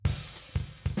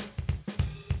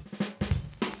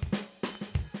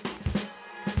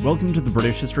Welcome to the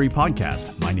British History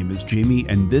Podcast. My name is Jamie,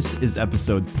 and this is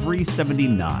episode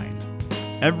 379.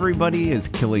 Everybody is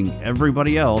killing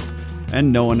everybody else,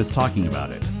 and no one is talking about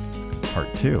it.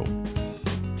 Part 2.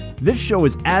 This show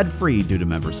is ad-free due to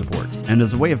member support, and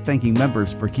as a way of thanking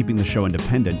members for keeping the show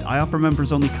independent, I offer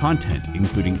members-only content,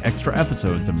 including extra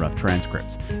episodes and rough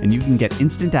transcripts, and you can get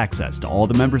instant access to all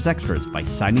the members' extras by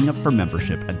signing up for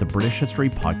membership at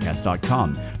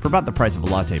thebritishhistorypodcast.com for about the price of a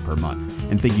latte per month.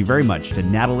 And thank you very much to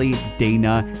Natalie,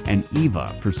 Dana, and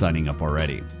Eva for signing up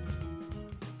already.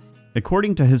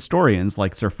 According to historians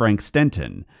like Sir Frank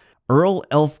Stenton, Earl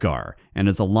Elfgar and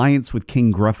his alliance with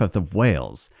King Gruffydd of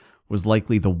Wales was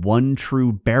likely the one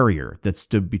true barrier that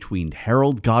stood between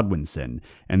Harold Godwinson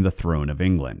and the throne of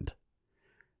England.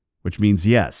 Which means,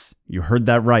 yes, you heard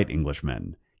that right,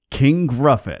 Englishmen. King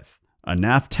Gruffydd, a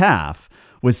naff taff,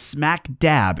 was smack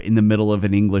dab in the middle of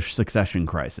an English succession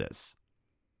crisis.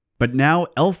 But now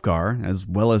Elfgar, as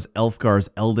well as Elfgar's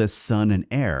eldest son and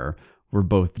heir, were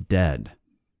both dead.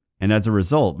 And as a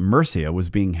result, Mercia was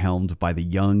being helmed by the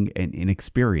young and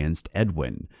inexperienced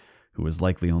Edwin, who was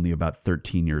likely only about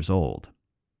 13 years old.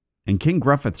 And King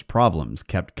Gruffydd's problems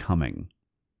kept coming.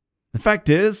 The fact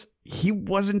is, he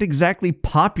wasn't exactly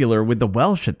popular with the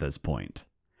Welsh at this point.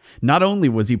 Not only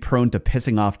was he prone to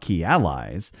pissing off key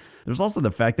allies, there's also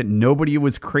the fact that nobody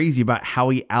was crazy about how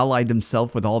he allied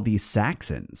himself with all these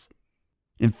Saxons.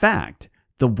 In fact,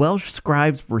 the Welsh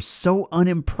scribes were so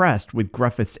unimpressed with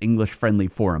Gruffydd's English-friendly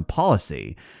foreign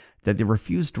policy that they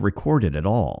refused to record it at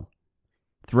all.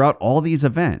 Throughout all these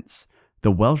events,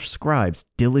 the Welsh scribes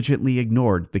diligently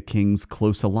ignored the king's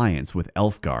close alliance with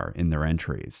Elfgar in their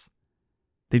entries.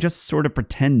 They just sort of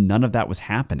pretend none of that was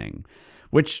happening,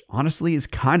 which honestly is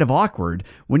kind of awkward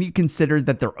when you consider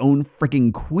that their own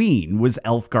freaking queen was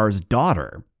Elfgar's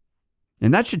daughter.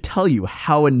 And that should tell you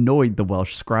how annoyed the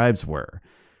Welsh scribes were,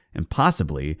 and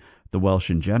possibly the Welsh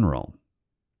in general.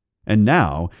 And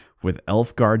now, with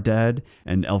Elfgar dead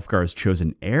and Elfgar's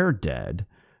chosen heir dead,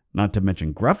 not to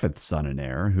mention Gruffydd's son and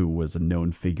heir, who was a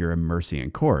known figure in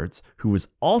Mercian courts, who was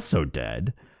also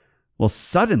dead, well,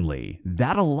 suddenly,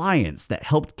 that alliance that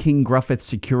helped King Gruffydd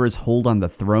secure his hold on the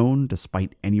throne,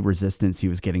 despite any resistance he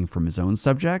was getting from his own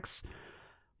subjects,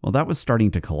 well, that was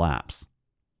starting to collapse.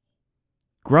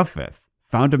 Gruffydd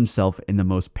found himself in the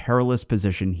most perilous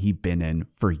position he'd been in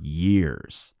for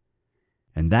years.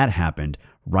 And that happened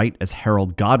right as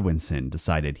Harold Godwinson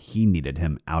decided he needed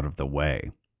him out of the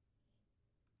way.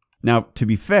 Now, to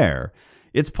be fair,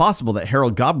 it's possible that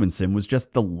Harold Godwinson was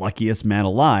just the luckiest man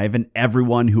alive, and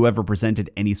everyone who ever presented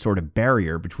any sort of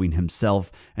barrier between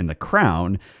himself and the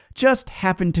crown just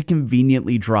happened to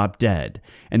conveniently drop dead,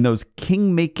 and those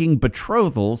king-making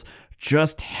betrothals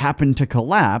just happened to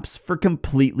collapse for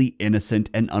completely innocent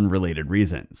and unrelated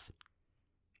reasons.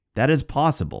 That is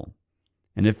possible.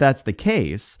 And if that's the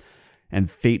case, and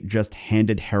fate just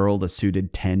handed Harold a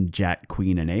suited 10 Jack,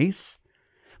 Queen, and Ace,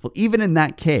 well, even in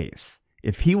that case,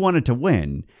 if he wanted to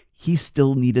win, he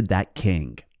still needed that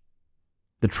king.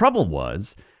 The trouble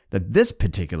was that this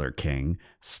particular king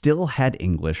still had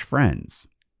English friends.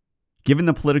 Given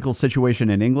the political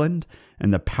situation in England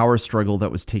and the power struggle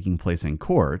that was taking place in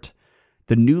court,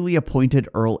 the newly appointed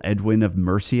Earl Edwin of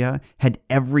Mercia had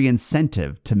every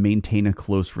incentive to maintain a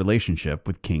close relationship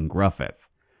with King Gruffydd,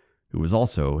 who was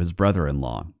also his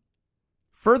brother-in-law.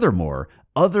 Furthermore,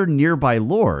 other nearby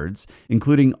lords,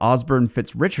 including Osborne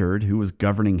FitzRichard, who was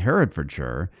governing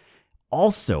Herefordshire,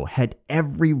 also had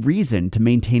every reason to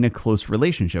maintain a close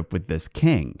relationship with this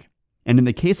king. And in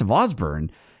the case of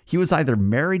Osborne, he was either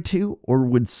married to or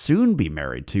would soon be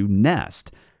married to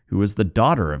Nest, who was the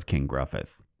daughter of King Gruffydd.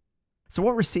 So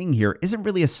what we're seeing here isn't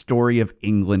really a story of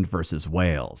England versus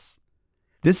Wales.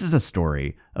 This is a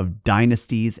story of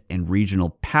dynasties and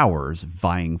regional powers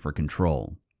vying for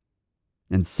control.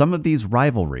 And some of these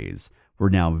rivalries were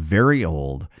now very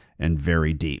old and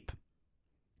very deep.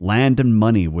 Land and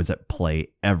money was at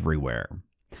play everywhere,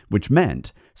 which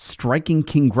meant striking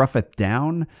King Gruffydd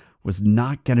down was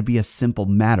not going to be a simple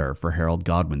matter for Harold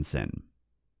Godwinson.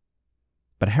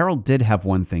 But Harold did have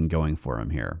one thing going for him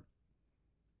here: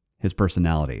 his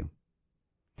personality.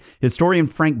 Historian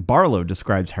Frank Barlow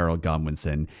describes Harold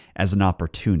Godwinson as an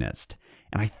opportunist,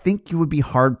 and I think you would be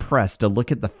hard-pressed to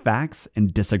look at the facts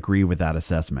and disagree with that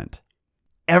assessment.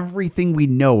 Everything we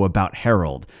know about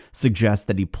Harold suggests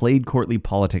that he played courtly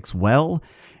politics well,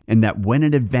 and that when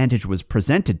an advantage was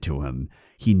presented to him,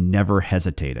 he never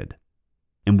hesitated.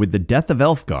 And with the death of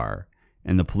Elfgar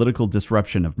and the political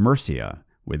disruption of Mercia,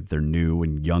 with their new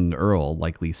and young earl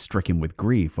likely stricken with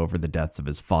grief over the deaths of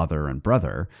his father and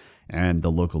brother, and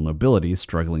the local nobility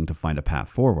struggling to find a path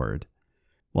forward,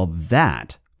 well,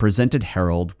 that presented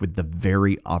Harold with the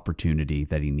very opportunity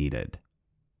that he needed.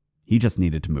 He just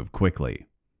needed to move quickly,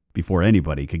 before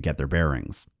anybody could get their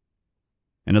bearings.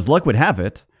 And as luck would have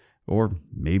it, or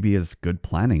maybe as good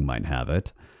planning might have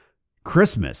it,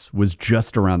 Christmas was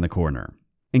just around the corner.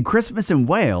 And Christmas in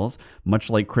Wales, much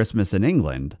like Christmas in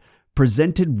England,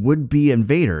 presented would-be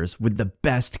invaders with the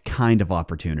best kind of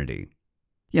opportunity.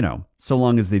 You know, so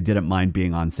long as they didn't mind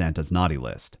being on Santa's naughty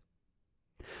list.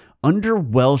 Under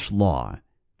Welsh law,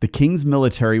 the king's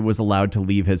military was allowed to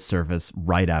leave his service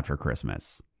right after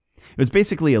Christmas. It was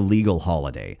basically a legal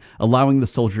holiday, allowing the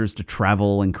soldiers to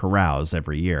travel and carouse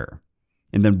every year.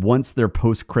 And then once their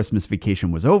post-Christmas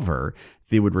vacation was over,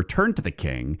 they would return to the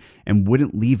king and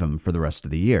wouldn't leave him for the rest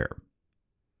of the year.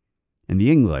 And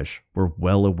the English were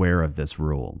well aware of this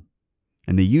rule.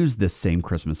 And they used this same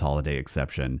Christmas holiday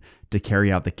exception to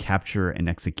carry out the capture and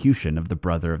execution of the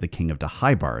brother of the King of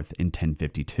Deheubarth in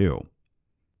 1052.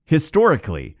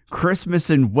 Historically, Christmas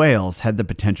in Wales had the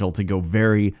potential to go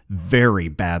very, very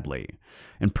badly.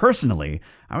 And personally,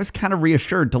 I was kind of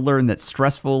reassured to learn that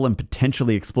stressful and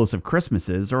potentially explosive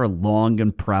Christmases are a long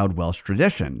and proud Welsh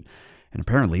tradition. And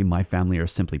apparently, my family are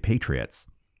simply patriots.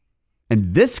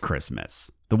 And this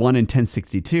Christmas, the one in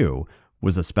 1062,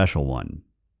 was a special one.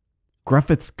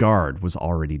 Gruffydd's guard was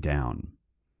already down.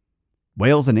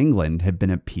 Wales and England had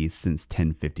been at peace since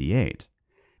 1058.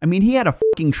 I mean, he had a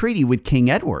fucking treaty with King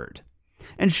Edward.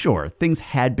 And sure, things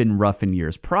had been rough in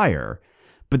years prior,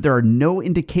 but there are no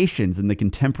indications in the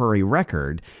contemporary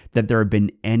record that there have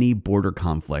been any border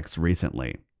conflicts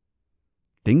recently.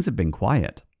 Things have been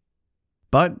quiet.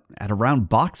 But at around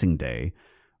Boxing Day,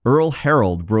 Earl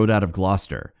Harold rode out of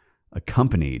Gloucester,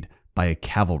 accompanied by a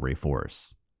cavalry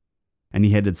force. And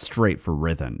he headed straight for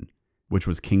Ruthin, which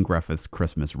was King Gruffydd's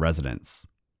Christmas residence.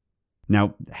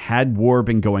 Now, had war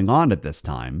been going on at this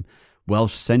time,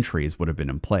 Welsh sentries would have been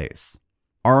in place.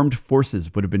 Armed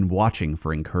forces would have been watching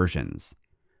for incursions.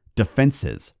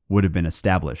 Defenses would have been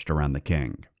established around the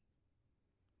king.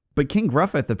 But King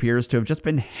Gruffydd appears to have just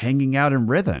been hanging out in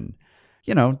Ruthin,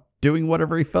 doing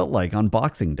whatever he felt like on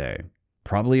Boxing Day.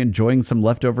 Probably enjoying some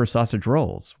leftover sausage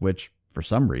rolls, which, for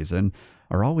some reason,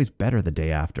 are always better the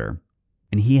day after.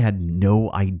 And he had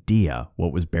no idea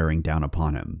what was bearing down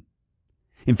upon him.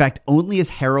 In fact, only as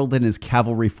Harold and his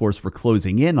cavalry force were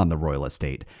closing in on the royal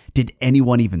estate did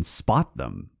anyone even spot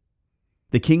them.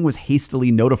 The king was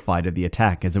hastily notified of the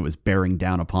attack as it was bearing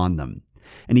down upon them,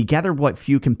 and he gathered what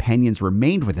few companions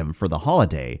remained with him for the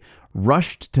holiday,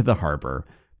 rushed to the harbor,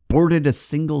 boarded a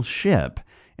single ship,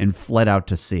 and fled out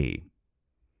to sea.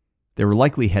 They were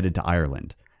likely headed to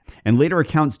Ireland, and later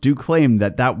accounts do claim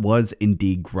that that was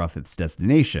indeed Gruffydd's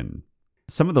destination.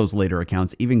 Some of those later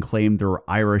accounts even claimed there were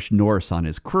Irish Norse on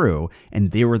his crew,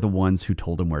 and they were the ones who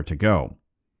told him where to go.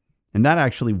 And that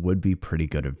actually would be pretty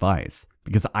good advice,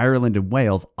 because Ireland and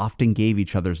Wales often gave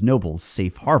each other's nobles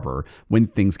safe harbor when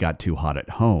things got too hot at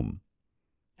home.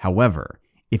 However,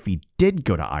 if he did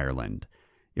go to Ireland,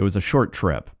 it was a short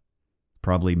trip,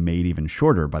 probably made even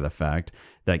shorter by the fact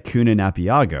that Cunan ap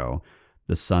Iago,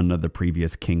 the son of the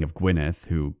previous king of Gwynedd,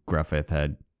 who Gruffydd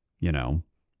had,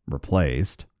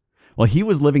 replaced, well, he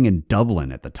was living in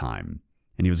Dublin at the time,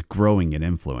 and he was growing in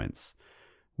influence,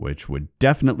 which would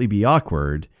definitely be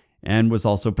awkward and was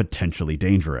also potentially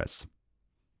dangerous.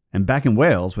 And back in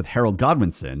Wales with Harold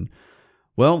Godwinson,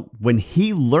 well, when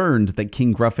he learned that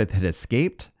King Gruffydd had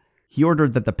escaped, he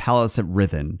ordered that the palace at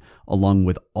Ruthin, along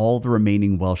with all the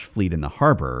remaining Welsh fleet in the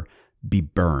harbor, be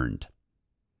burned.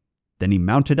 Then he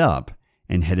mounted up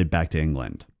and headed back to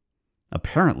England.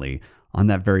 Apparently, on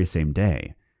that very same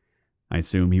day. I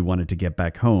assume he wanted to get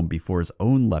back home before his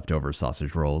own leftover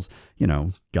sausage rolls,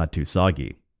 got too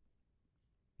soggy.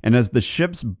 And as the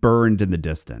ships burned in the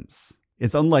distance,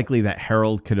 it's unlikely that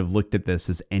Harold could have looked at this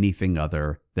as anything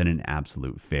other than an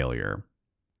absolute failure.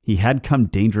 He had come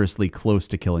dangerously close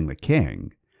to killing the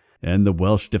king, and the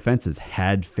Welsh defenses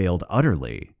had failed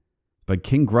utterly, but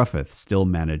King Gruffydd still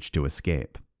managed to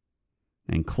escape.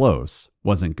 And close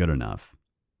wasn't good enough.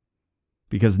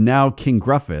 Because now King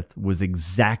Gruffydd was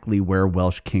exactly where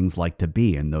Welsh kings like to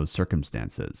be in those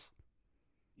circumstances.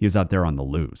 He was out there on the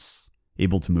loose,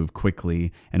 able to move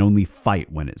quickly and only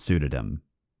fight when it suited him.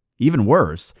 Even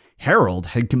worse, Harold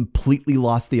had completely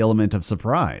lost the element of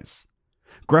surprise.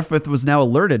 Gruffydd was now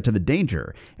alerted to the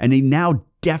danger, and he now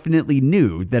definitely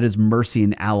knew that his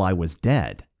Mercian ally was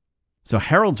dead. So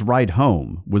Harold's ride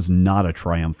home was not a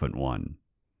triumphant one.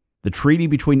 The treaty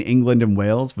between England and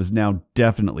Wales was now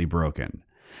definitely broken,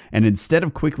 and instead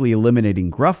of quickly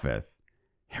eliminating Gruffydd,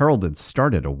 Harold had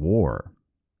started a war.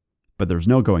 But there's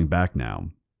no going back now.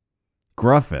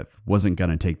 Gruffydd wasn't going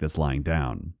to take this lying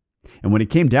down, and when it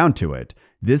came down to it,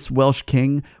 This Welsh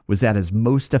king was at his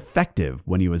most effective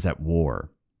when he was at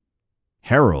war.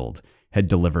 Harold had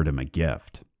delivered him a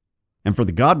gift. And for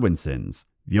the Godwinsons,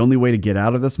 the only way to get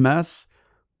out of this mess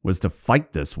was to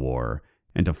fight this war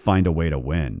and to find a way to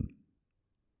win.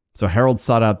 So Harold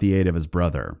sought out the aid of his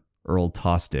brother, Earl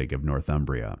Tostig of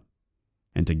Northumbria,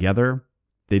 and together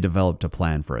they developed a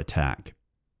plan for attack.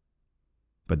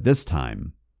 But this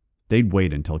time, they'd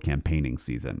wait until campaigning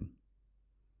season.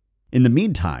 In the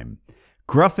meantime,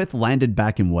 Gruffydd landed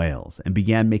back in Wales and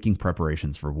began making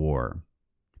preparations for war.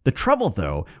 The trouble,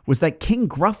 though, was that King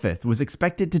Gruffydd was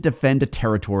expected to defend a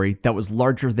territory that was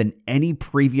larger than any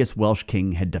previous Welsh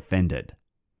king had defended.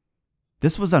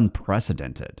 This was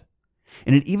unprecedented,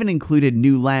 and it even included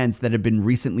new lands that had been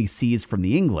recently seized from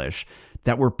the English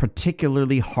that were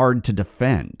particularly hard to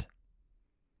defend.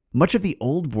 Much of the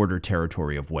old border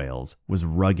territory of Wales was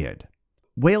rugged.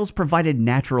 Wales provided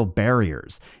natural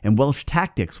barriers, and Welsh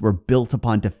tactics were built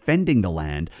upon defending the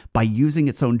land by using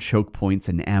its own choke points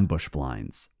and ambush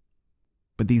blinds.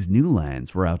 But these new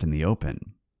lands were out in the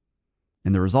open,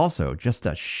 and there was also just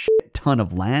a shit ton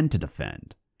of land to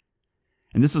defend.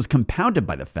 And this was compounded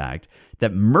by the fact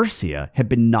that Mercia had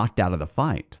been knocked out of the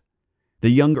fight. The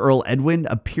young Earl Edwin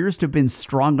appears to have been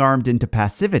strong-armed into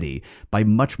passivity by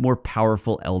much more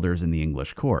powerful elders in the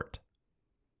English court.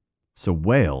 So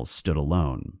Wales stood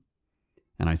alone.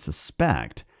 And I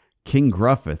suspect King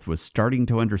Gruffydd was starting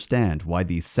to understand why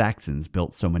these Saxons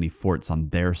built so many forts on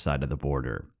their side of the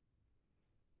border.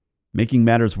 Making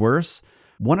matters worse,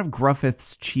 one of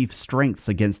Gruffydd's chief strengths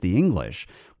against the English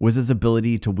was his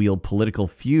ability to wield political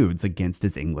feuds against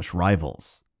his English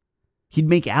rivals. He'd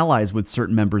make allies with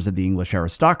certain members of the English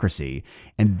aristocracy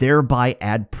and thereby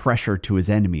add pressure to his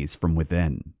enemies from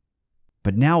within.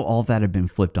 But now all that had been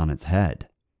flipped on its head.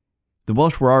 The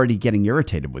Welsh were already getting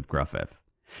irritated with Gruffydd,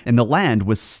 and the land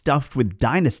was stuffed with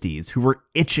dynasties who were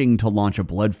itching to launch a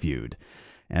blood feud,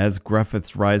 as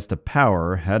Gruffydd's rise to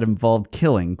power had involved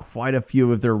killing quite a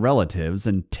few of their relatives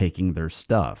and taking their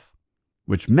stuff,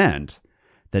 which meant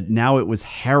that now it was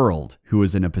Harold who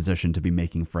was in a position to be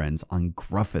making friends on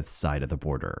Gruffydd's side of the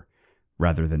border,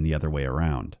 rather than the other way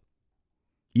around.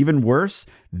 Even worse,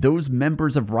 those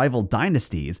members of rival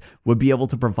dynasties would be able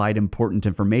to provide important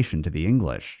information to the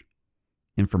English.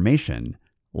 Information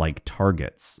like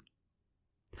targets.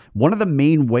 One of the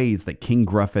main ways that King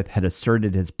Gruffydd had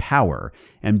asserted his power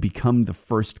and become the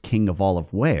first king of all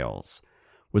of Wales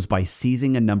was by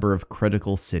seizing a number of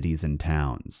critical cities and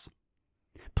towns.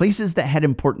 Places that had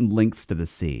important links to the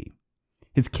sea.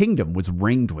 His kingdom was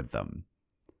ringed with them.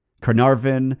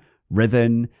 Carnarvon,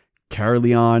 Rhuddlan,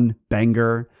 Caerleon,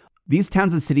 Bangor, these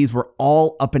towns and cities were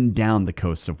all up and down the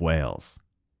coasts of Wales.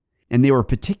 And they were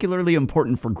particularly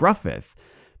important for Gruffydd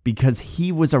because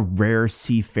he was a rare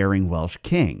seafaring Welsh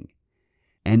king.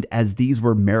 And as these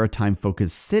were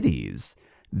maritime-focused cities,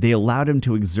 they allowed him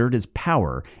to exert his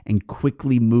power and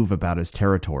quickly move about his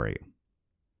territory.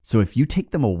 So if you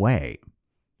take them away,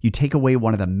 you take away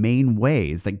one of the main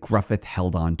ways that Gruffydd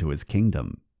held on to his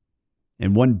kingdom.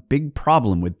 And one big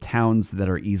problem with towns that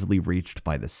are easily reached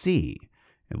by the sea,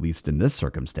 at least in this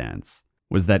circumstance,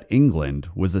 was that England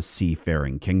was a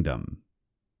seafaring kingdom.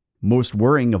 Most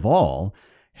worrying of all,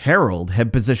 Harold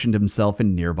had positioned himself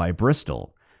in nearby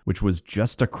Bristol, which was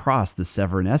just across the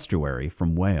Severn estuary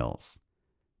from Wales,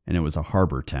 and it was a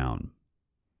harbor town.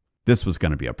 This was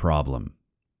going to be a problem.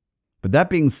 But that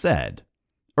being said,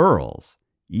 earls,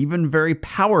 even very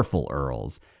powerful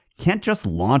earls, can't just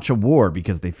launch a war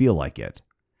because they feel like it.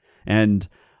 And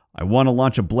I want to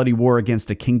launch a bloody war against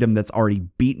a kingdom that's already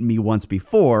beaten me once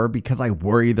before because I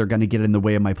worry they're going to get in the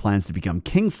way of my plans to become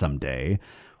king someday,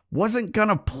 wasn't going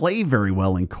to play very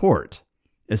well in court,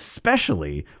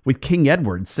 especially with King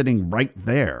Edward sitting right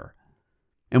there.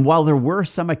 And while there were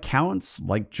some accounts,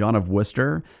 like John of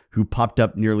Worcester, who popped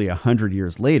up nearly 100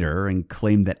 years later and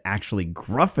claimed that actually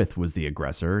Gruffydd was the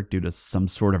aggressor due to some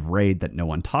sort of raid that no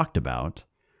one talked about,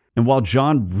 and while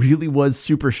John really was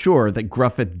super sure that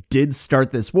Gruffydd did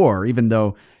start this war, even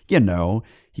though,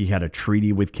 he had a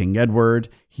treaty with King Edward,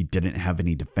 he didn't have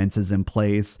any defenses in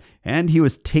place, and he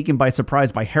was taken by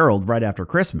surprise by Harold right after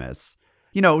Christmas.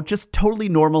 Just totally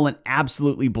normal and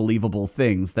absolutely believable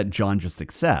things that John just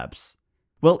accepts.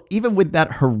 Well, even with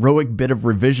that heroic bit of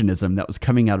revisionism that was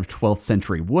coming out of 12th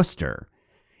century Worcester,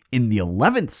 in the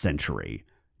 11th century,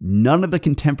 none of the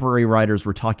contemporary writers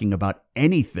were talking about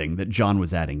anything that John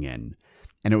was adding in.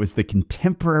 And it was the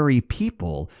contemporary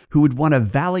people who would want a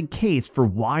valid case for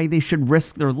why they should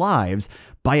risk their lives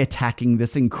by attacking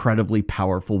this incredibly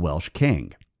powerful Welsh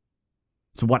king.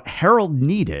 So what Harold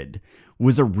needed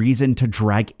was a reason to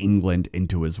drag England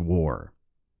into his war.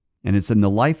 And it's in the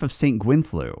life of St.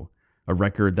 Gwynthlw a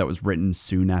record that was written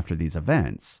soon after these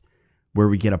events, where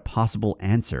we get a possible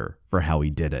answer for how he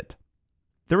did it.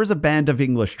 There was a band of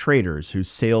English traders who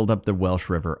sailed up the Welsh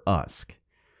River Usk,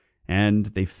 and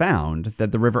they found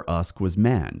that the River Usk was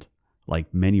manned,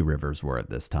 like many rivers were at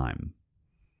this time.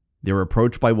 They were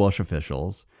approached by Welsh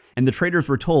officials, and the traders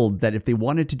were told that if they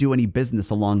wanted to do any business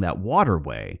along that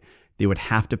waterway, they would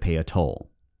have to pay a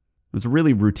toll. It was a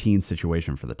really routine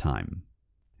situation for the time.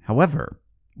 However,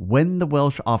 when the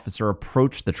Welsh officer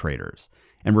approached the traders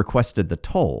and requested the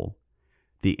toll,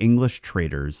 the English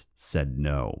traders said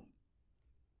no.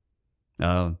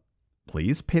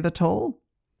 Please pay the toll?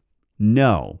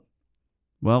 No.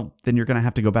 Well, then you're going to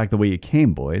have to go back the way you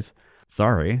came, boys.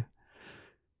 Sorry.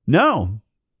 No.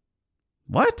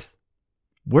 What?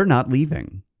 We're not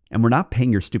leaving, and we're not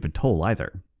paying your stupid toll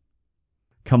either.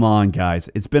 Come on, guys.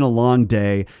 It's been a long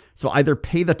day, so either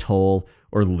pay the toll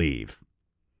or leave.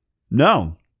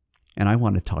 No. And I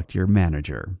want to talk to your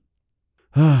manager.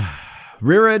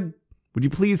 Rhirid, would you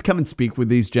please come and speak with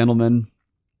these gentlemen?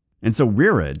 And so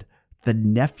Rhirid, the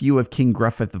nephew of King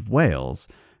Gruffydd of Wales,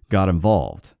 got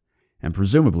involved, and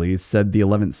presumably said the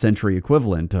 11th century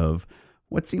equivalent of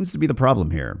what seems to be the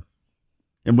problem here.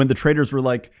 And when the traders were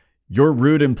like, "Your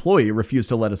rude employee refused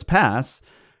to let us pass,"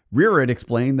 Rhirid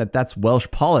explained that that's Welsh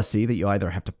policy, that you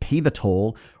either have to pay the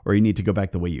toll or you need to go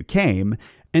back the way you came.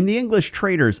 And the English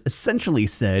traders essentially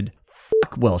said,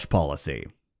 "Fuck Welsh policy."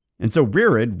 And so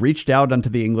Rhirid reached out onto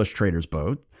the English traders'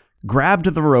 boat, grabbed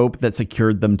the rope that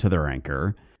secured them to their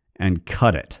anchor, and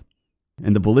cut it.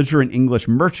 And the belligerent English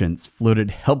merchants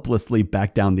floated helplessly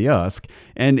back down the Usk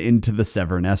and into the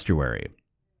Severn estuary.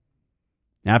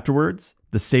 Afterwards,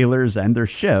 the sailors and their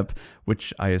ship,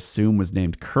 which I assume was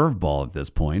named Curveball at this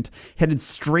point, headed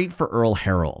straight for Earl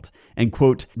Harold and,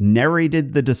 quote,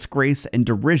 narrated the disgrace and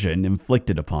derision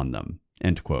inflicted upon them,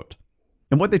 end quote.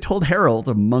 And what they told Harold,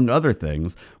 among other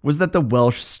things, was that the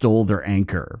Welsh stole their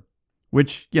anchor,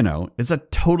 which, is a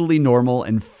totally normal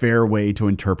and fair way to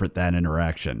interpret that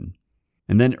interaction.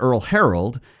 And then Earl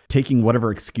Harold, taking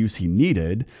whatever excuse he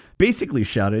needed, basically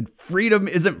shouted, "Freedom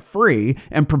isn't free,"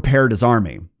 and prepared his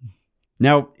army.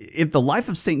 Now, if the life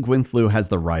of St. Gwynthlw has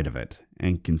the right of it,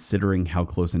 and considering how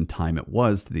close in time it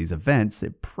was to these events,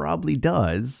 it probably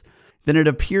does, then it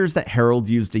appears that Harold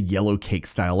used a yellow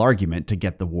cake-style argument to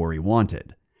get the war he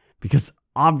wanted. Because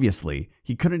obviously,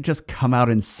 he couldn't just come out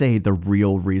and say the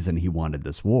real reason he wanted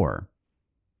this war.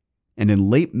 And in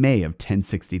late May of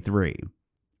 1063,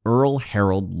 Earl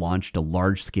Harold launched a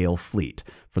large-scale fleet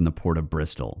from the port of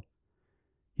Bristol.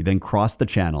 He then crossed the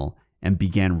Channel and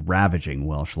began ravaging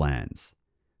Welsh lands,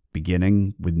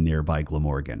 beginning with nearby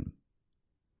Glamorgan.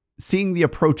 Seeing the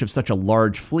approach of such a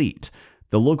large fleet,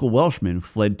 the local Welshmen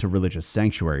fled to religious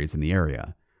sanctuaries in the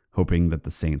area, hoping that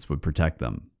the saints would protect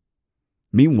them.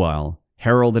 Meanwhile,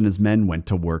 Harold and his men went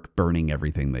to work burning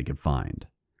everything they could find.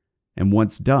 And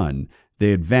once done,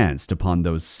 they advanced upon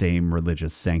those same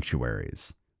religious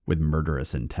sanctuaries with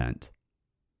murderous intent.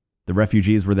 The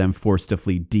refugees were then forced to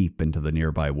flee deep into the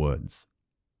nearby woods.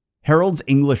 Harold's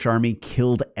English army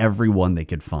killed everyone they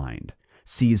could find,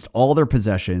 seized all their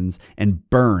possessions, and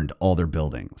burned all their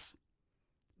buildings.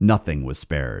 Nothing was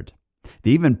spared.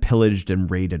 They even pillaged and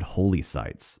raided holy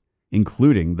sites,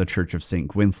 including the Church of St.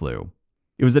 Gwynthlw.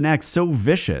 It was an act so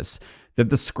vicious that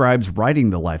the scribes writing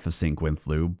the life of St.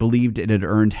 Gwynthlw believed it had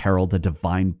earned Harold a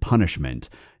divine punishment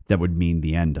that would mean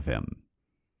the end of him.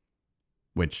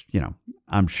 Which,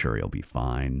 I'm sure he'll be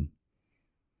fine.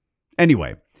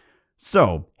 Anyway,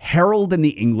 so Harold and the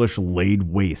English laid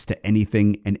waste to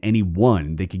anything and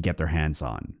anyone they could get their hands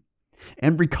on.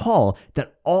 And recall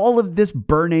that all of this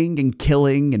burning and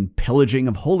killing and pillaging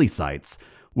of holy sites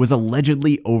was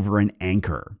allegedly over an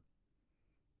anchor.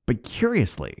 But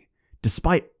curiously,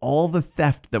 despite all the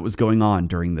theft that was going on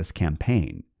during this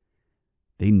campaign,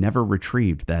 they never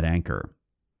retrieved that anchor.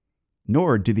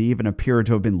 Nor do they even appear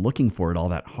to have been looking for it all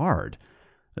that hard,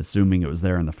 assuming it was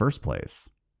there in the first place.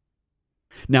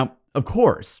 Now, of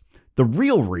course, the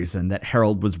real reason that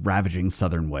Harold was ravaging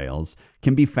southern Wales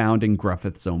can be found in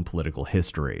Gruffydd's own political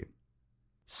history.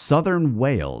 Southern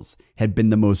Wales had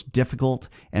been the most difficult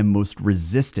and most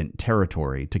resistant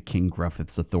territory to King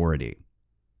Gruffydd's authority.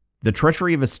 The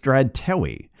treachery of Ystrad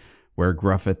Tywi, where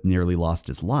Gruffydd nearly lost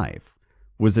his life,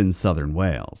 was in southern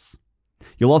Wales.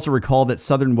 You'll also recall that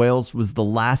southern Wales was the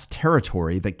last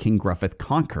territory that King Gruffydd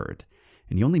conquered,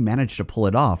 and he only managed to pull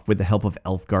it off with the help of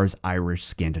Elfgar's Irish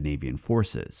Scandinavian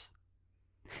forces.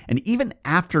 And even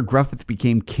after Gruffydd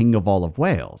became king of all of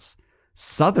Wales,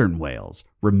 southern Wales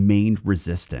remained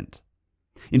resistant.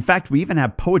 In fact, we even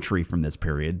have poetry from this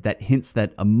period that hints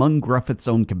that among Gruffydd's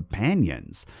own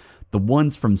companions, the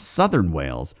ones from southern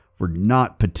Wales were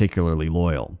not particularly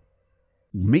loyal.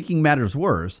 Making matters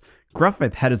worse,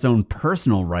 Gruffydd had his own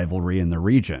personal rivalry in the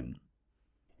region.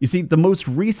 You see, the most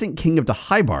recent king of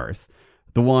Deheubarth,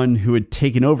 the one who had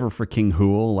taken over for King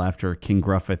Hywel after King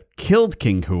Gruffydd killed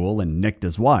King Hywel and nicked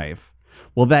his wife,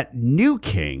 well, that new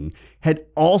king had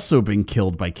also been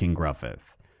killed by King Gruffydd.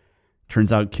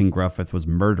 Turns out King Gruffydd was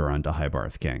murder on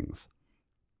Deheubarth kings.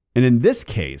 And in this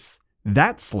case,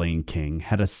 that slain king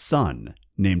had a son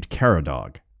named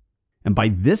Caradog. And by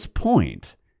this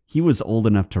point, he was old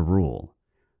enough to rule.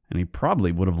 And he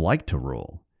probably would have liked to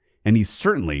rule. And he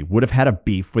certainly would have had a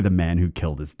beef with the man who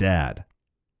killed his dad.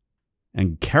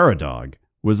 And Caradog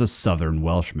was a southern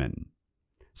Welshman.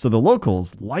 So the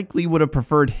locals likely would have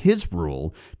preferred his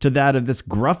rule to that of this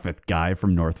Gruffydd guy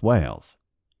from North Wales.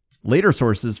 Later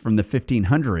sources from the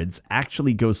 1500s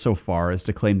actually go so far as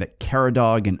to claim that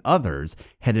Caradog and others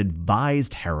had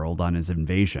advised Harold on his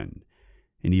invasion,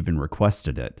 and even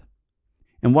requested it.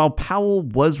 And while Powell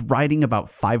was writing about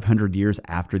 500 years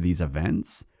after these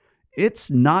events, it's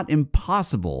not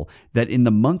impossible that in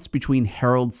the months between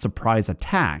Harold's surprise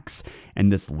attacks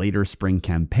and this later spring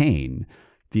campaign,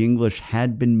 the English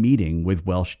had been meeting with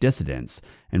Welsh dissidents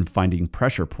and finding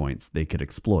pressure points they could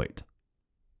exploit.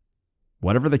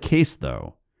 Whatever the case,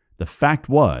 though, the fact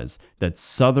was that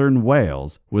southern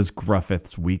Wales was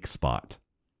Gruffydd's weak spot.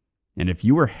 And if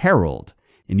you were Harold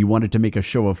and you wanted to make a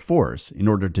show of force in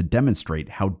order to demonstrate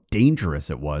how dangerous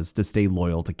it was to stay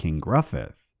loyal to King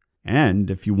Gruffydd, and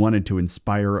if you wanted to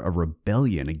inspire a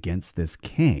rebellion against this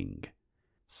king,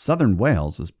 southern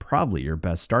Wales was probably your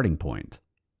best starting point.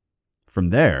 From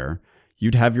there,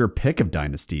 you'd have your pick of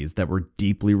dynasties that were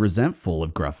deeply resentful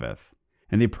of Gruffydd,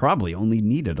 and they probably only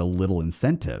needed a little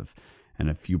incentive and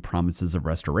a few promises of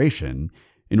restoration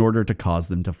in order to cause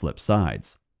them to flip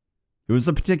sides. It was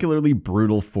a particularly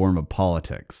brutal form of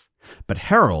politics, but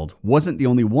Harold wasn't the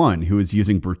only one who was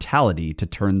using brutality to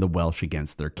turn the Welsh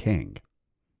against their king.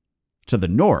 To the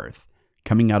north,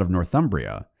 coming out of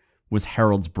Northumbria, was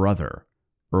Harold's brother,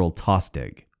 Earl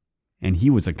Tostig, and he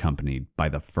was accompanied by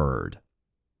the Fyrd.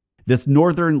 This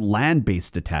northern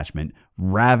land-based detachment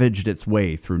ravaged its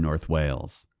way through North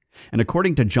Wales, and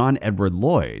according to John Edward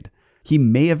Lloyd, he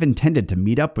may have intended to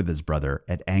meet up with his brother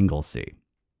at Anglesey.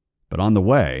 But on the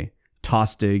way,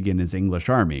 Tostig and his English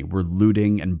army were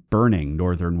looting and burning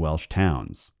northern Welsh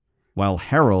towns, while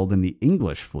Harold and the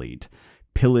English fleet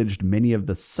pillaged many of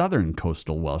the southern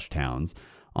coastal Welsh towns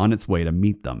on its way to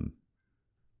meet them.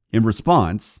 In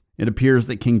response, it appears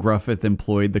that King Gruffydd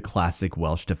employed the classic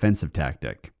Welsh defensive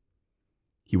tactic.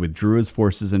 He withdrew his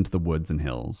forces into the woods and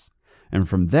hills, and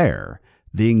from there,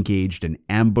 they engaged in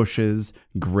ambushes,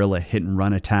 guerrilla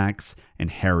hit-and-run attacks, and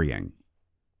harrying.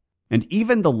 And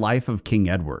even the Life of King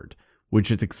Edward, which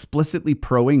is explicitly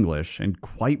pro-English and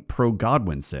quite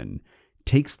pro-Godwinson,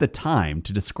 takes the time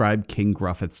to describe King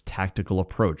Gruffydd's tactical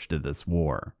approach to this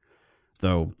war,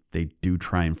 though they do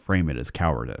try and frame it as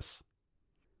cowardice.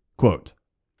 Quote,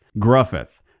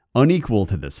 Gruffydd, unequal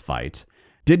to this fight,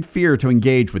 did fear to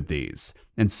engage with these,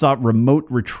 and sought remote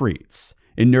retreats,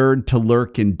 inured to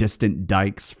lurk in distant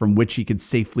dikes from which he could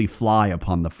safely fly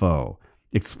upon the foe,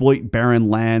 exploit barren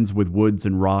lands with woods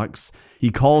and rocks.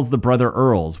 He calls the brother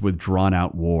earls with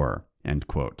drawn-out war. End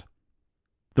quote.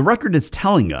 The record is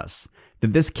telling us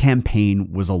that this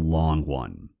campaign was a long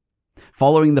one.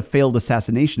 Following the failed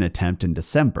assassination attempt in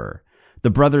December, the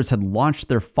brothers had launched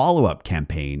their follow-up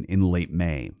campaign in late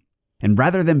May. And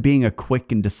rather than being a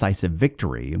quick and decisive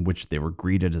victory in which they were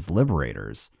greeted as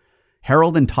liberators,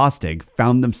 Harold and Tostig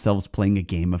found themselves playing a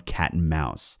game of cat and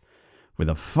mouse with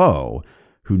a foe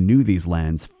who knew these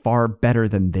lands far better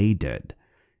than they did,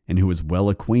 and who was well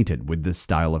acquainted with this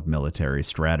style of military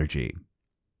strategy.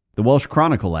 The Welsh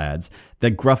Chronicle adds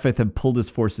that Gruffydd had pulled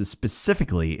his forces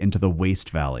specifically into the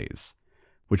Waste Valleys,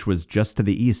 which was just to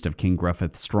the east of King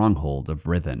Gruffydd's stronghold of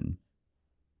Rhuddlan.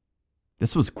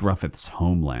 This was Gruffydd's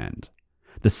homeland,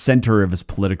 the center of his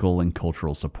political and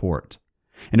cultural support,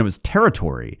 and it was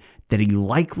territory that he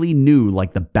likely knew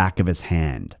like the back of his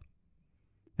hand.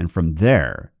 And from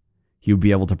there, he would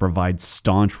be able to provide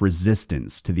staunch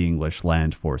resistance to the English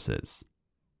land forces.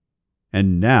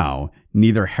 And now,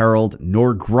 neither Harold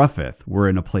nor Gruffydd were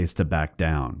in a place to back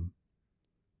down.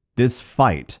 This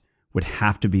fight would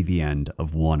have to be the end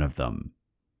of one of them,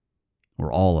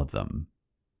 or all of them.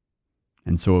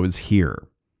 And so it was here,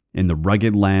 in the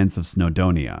rugged lands of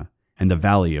Snowdonia and the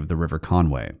valley of the River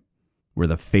Conway, where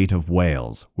the fate of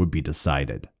Wales would be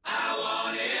decided. I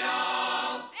want it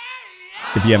all.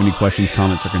 If you have any questions,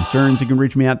 comments, or concerns, you can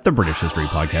reach me at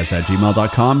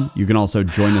thebritishhistorypodcast@gmail.com. You can also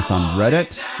join us on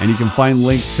Reddit, and you can find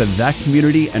links to that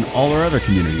community and all our other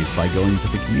communities by going to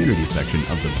the community section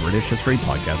of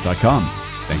thebritishhistorypodcast.com.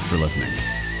 Thanks for listening.